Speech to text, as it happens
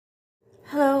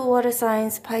Hello water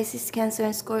signs, Pisces, Cancer,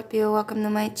 and Scorpio. Welcome to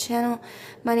my channel.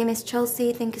 My name is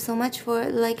Chelsea. Thank you so much for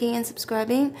liking and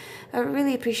subscribing. I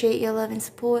really appreciate your love and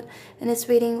support. In this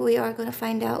reading, we are going to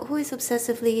find out who is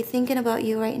obsessively thinking about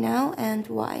you right now and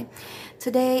why.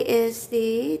 Today is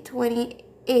the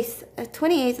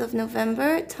 28th of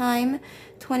November, time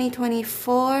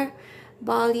 2024.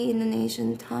 Bali,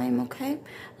 Indonesian time, okay?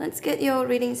 Let's get your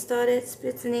reading started.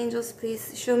 Spirits and angels,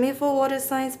 please show me for water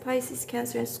signs, Pisces,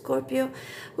 Cancer, and Scorpio.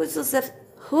 Who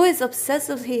is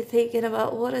obsessively thinking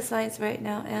about water signs right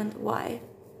now and why?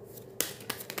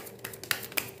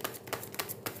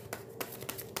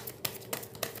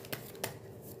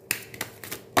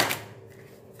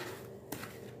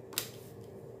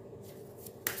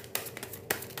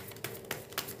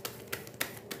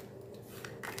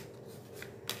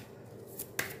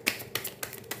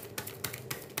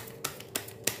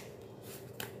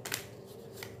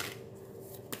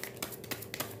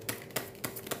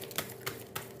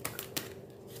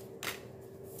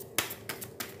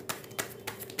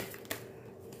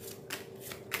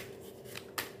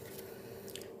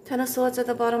 Ten of Swords at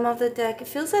the bottom of the deck. It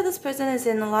feels like this person is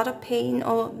in a lot of pain,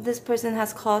 or this person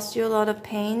has caused you a lot of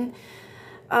pain.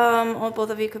 Or both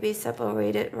of you could be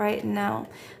separated right now.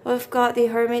 We've got the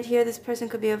Hermit here. This person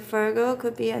could be a Virgo,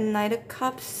 could be a Knight of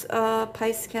Cups,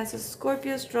 Pisces, Cancer,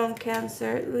 Scorpio, strong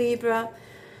Cancer, Libra.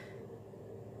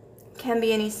 Can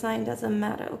be any sign, doesn't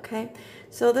matter, okay?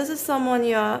 So this is someone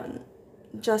you're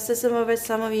justice over.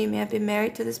 Some of you may have been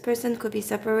married to this person, could be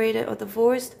separated or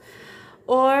divorced.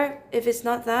 Or if it's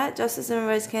not that, justice in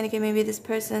reverse can indicate maybe this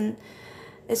person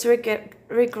is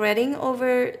regretting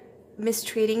over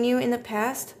mistreating you in the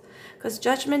past. Because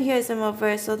judgment here is in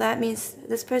reverse, so that means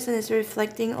this person is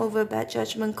reflecting over bad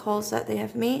judgment calls that they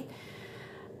have made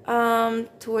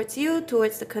towards you,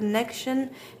 towards the connection.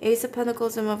 Ace of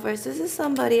Pentacles in reverse. This is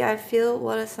somebody, I feel,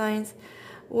 water signs,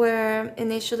 where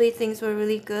initially things were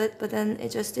really good, but then it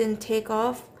just didn't take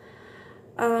off.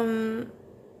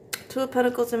 Two of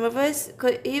Pentacles in reverse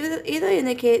could either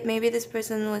indicate maybe this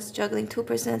person was juggling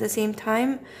 2% at the same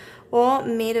time, or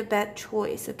made a bad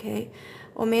choice, okay?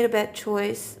 Or made a bad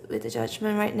choice with the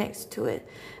Judgment right next to it.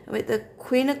 With the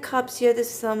Queen of Cups here, this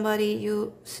is somebody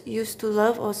you used to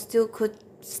love, or you could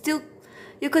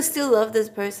still love this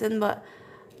person, but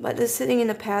they're sitting in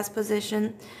the past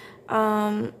position.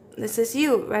 This is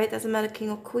you, right? Doesn't matter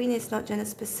King or Queen, it's not gender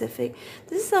specific.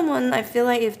 This is someone I feel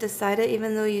like you've decided,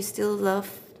 even though you still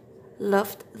loved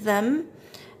them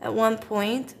at one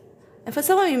point, and for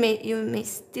some of you may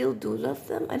still do love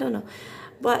them, I don't know,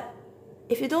 but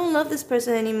if you don't love this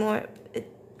person anymore,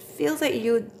 it feels like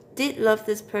you did love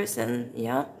this person,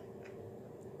 yeah,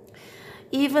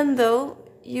 even though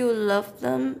you loved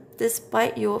them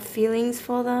despite your feelings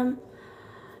for them.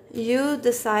 You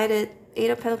decided, Eight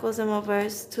of Pentacles in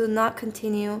reverse, to not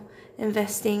continue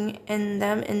investing in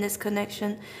them, in this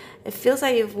connection. It feels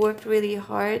like you've worked really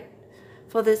hard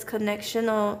for this connection,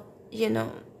 or you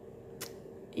know,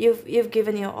 you've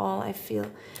given your all, I feel,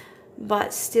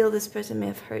 but still this person may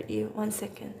have hurt you. One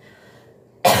second.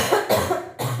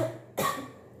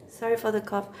 Sorry for the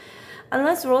cough.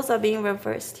 Unless roles are being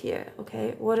reversed here,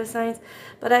 okay, water signs,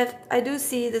 but I do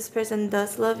see this person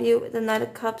does love you. The Knight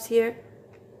of Cups here,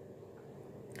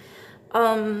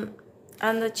 and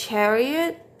the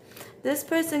Chariot. This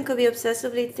person could be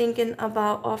obsessively thinking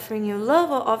about offering you love,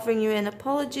 or offering you an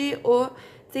apology, or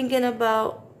thinking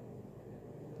about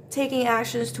taking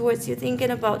actions towards you, thinking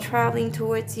about traveling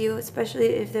towards you, especially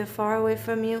if they're far away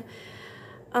from you.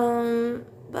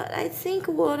 But I think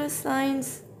water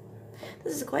signs,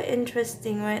 this is quite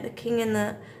interesting, right? The Queen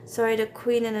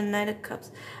and the Knight of Cups.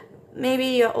 Maybe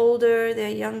you're older, they're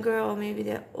younger, or maybe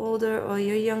they're older or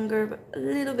you're younger, but a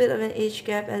little bit of an age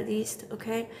gap at least,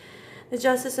 okay? The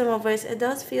Justice in reverse, it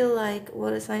does feel like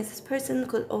water signs, this person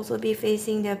could also be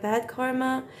facing their bad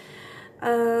karma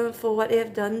for what they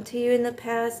have done to you in the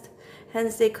past.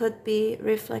 Hence, they could be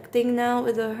reflecting now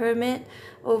with the Hermit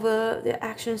over their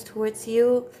actions towards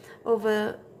you,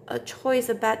 over a choice,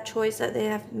 a bad choice that they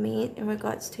have made in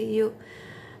regards to you.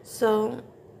 So,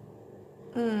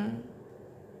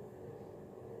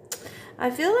 I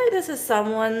feel like this is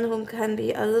someone who can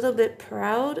be a little bit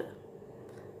proud.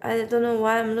 I don't know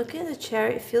why I'm looking at the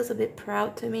Chariot. It feels a bit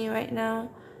proud to me right now.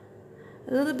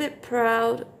 A little bit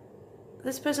proud.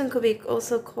 This person could be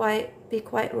also quite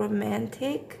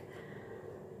romantic.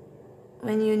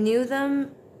 When you knew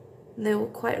them, they were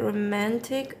quite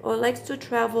romantic, or likes to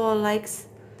travel, or likes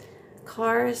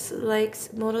cars,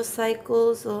 likes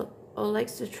motorcycles, or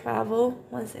likes to travel.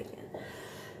 One second.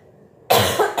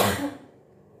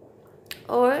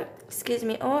 Or, excuse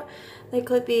me, or they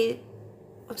could be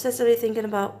obsessively thinking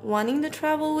about wanting to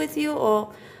travel with you,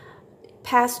 or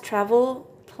past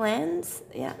travel plans.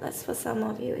 Yeah, that's for some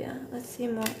of you. Yeah, let's see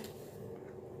more.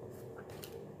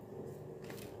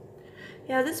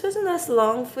 Yeah, this person lasts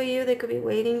long for you. They could be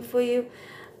waiting for you.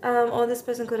 Or this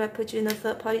person could have put you in a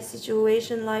third-party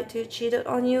situation, lied to you, cheated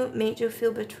on you, made you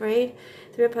feel betrayed.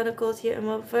 Three of Pentacles here in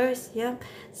reverse. Yeah,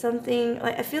 something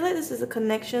like, I feel like this is a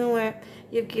connection where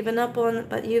you've given up on,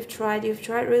 but you've tried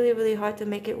really, really hard to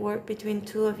make it work between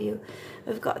two of you.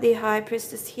 We've got the High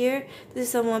Priestess here. This is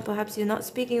someone perhaps you're not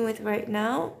speaking with right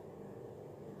now.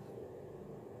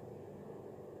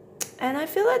 And I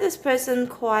feel like this person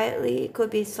quietly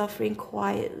could be suffering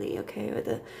quietly, okay, with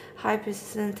the High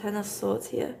Priestess and Ten of Swords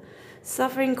here.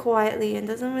 Suffering quietly and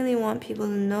doesn't really want people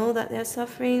to know that they're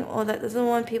suffering, or that doesn't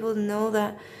want people to know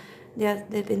that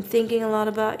they've been thinking a lot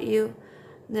about you,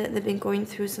 that they've been going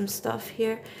through some stuff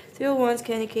here. Three of Wands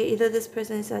can indicate either this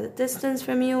person is at a distance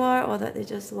from you are, or that they're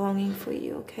just longing for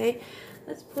you, okay?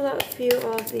 Let's pull out a few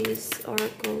of these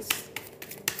oracles.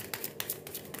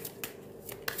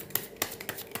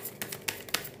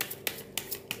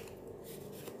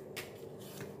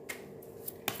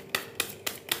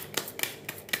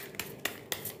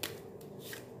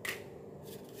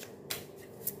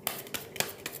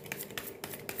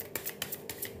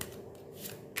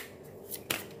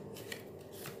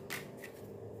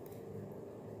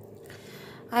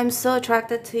 I'm so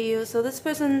attracted to you. So this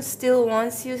person still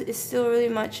wants you, is still really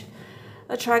much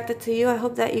attracted to you. I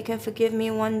hope that you can forgive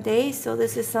me one day. So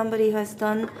this is somebody who has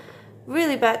done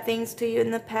really bad things to you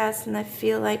in the past, and I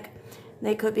feel like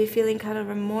they could be feeling kind of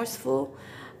remorseful.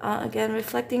 Again,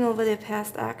 reflecting over their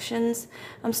past actions.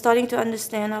 I'm starting to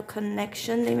understand our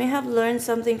connection. They may have learned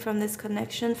something from this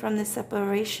connection, from this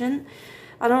separation.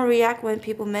 I don't react when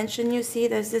people mention you. See,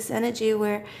 there's this energy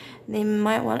where they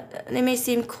may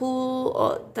seem cool,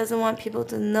 or doesn't want people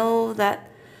to know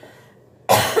that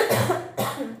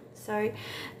sorry,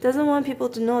 doesn't want people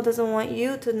to know, doesn't want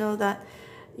you to know that,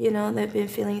 you know, they've been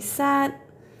feeling sad,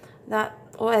 that,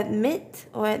 or admit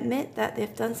that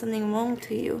they've done something wrong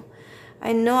to you.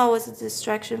 I know I was a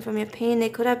distraction from your pain. They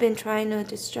could have been trying to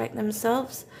distract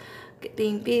themselves,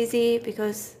 being busy,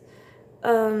 because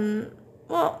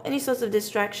well, any sorts of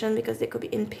distraction, because they could be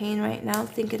in pain right now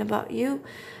thinking about you.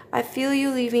 I feel you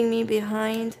leaving me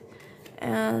behind,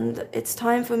 and it's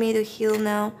time for me to heal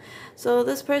now. So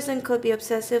this person could be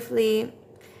obsessively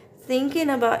thinking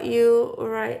about you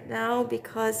right now,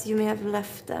 because you may have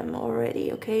left them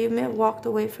already, okay? You may have walked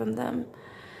away from them.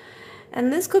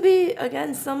 And this could be,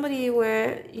 again, somebody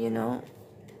where, you know,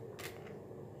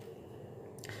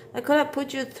 I could have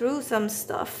put you through some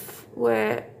stuff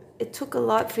where it took a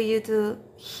lot for you to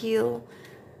heal.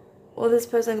 Or this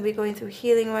person could be going through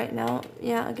healing right now.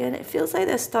 Yeah, again, it feels like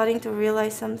they're starting to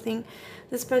realize something.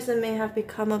 This person may have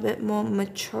become a bit more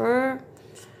mature.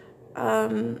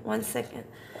 One second.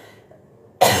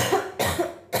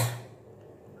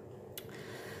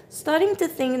 Starting to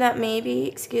think that maybe,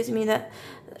 excuse me, that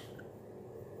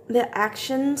their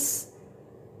actions,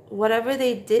 whatever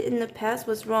they did in the past,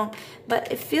 was wrong. But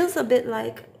it feels a bit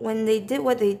like when they did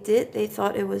what they did, they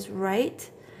thought it was right.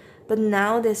 But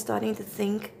now they're starting to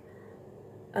think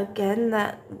again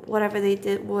that whatever they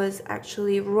did was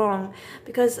actually wrong.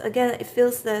 Because again, it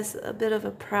feels there's a bit of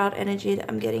a proud energy that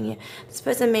I'm getting here. This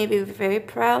person may be very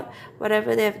proud.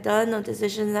 Whatever they have done or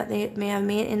decisions that they may have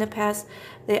made in the past,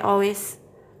 they always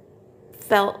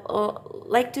felt or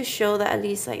like to show that at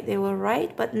least like they were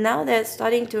right. But now they're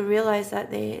starting to realize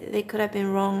that they could have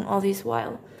been wrong all this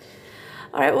while.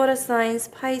 Alright, water signs,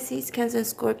 Pisces, Cancer, and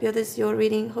Scorpio. This is your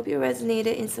reading. Hope you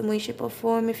resonated in some way, shape, or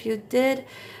form. If you did,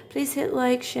 please hit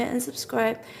like, share, and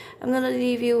subscribe. I'm going to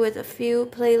leave you with a few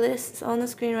playlists on the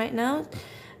screen right now.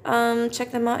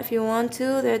 Check them out if you want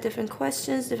to. There are different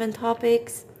questions, different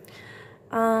topics.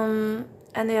 And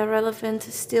they are relevant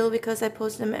still because I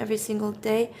post them every single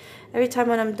day. Every time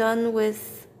when I'm done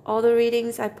with all the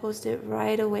readings, I post it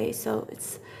right away. So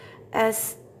it's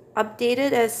as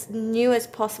updated, as new as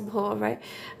possible, alright?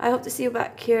 I hope to see you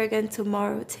back here again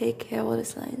tomorrow. Take care, water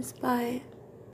signs. Bye.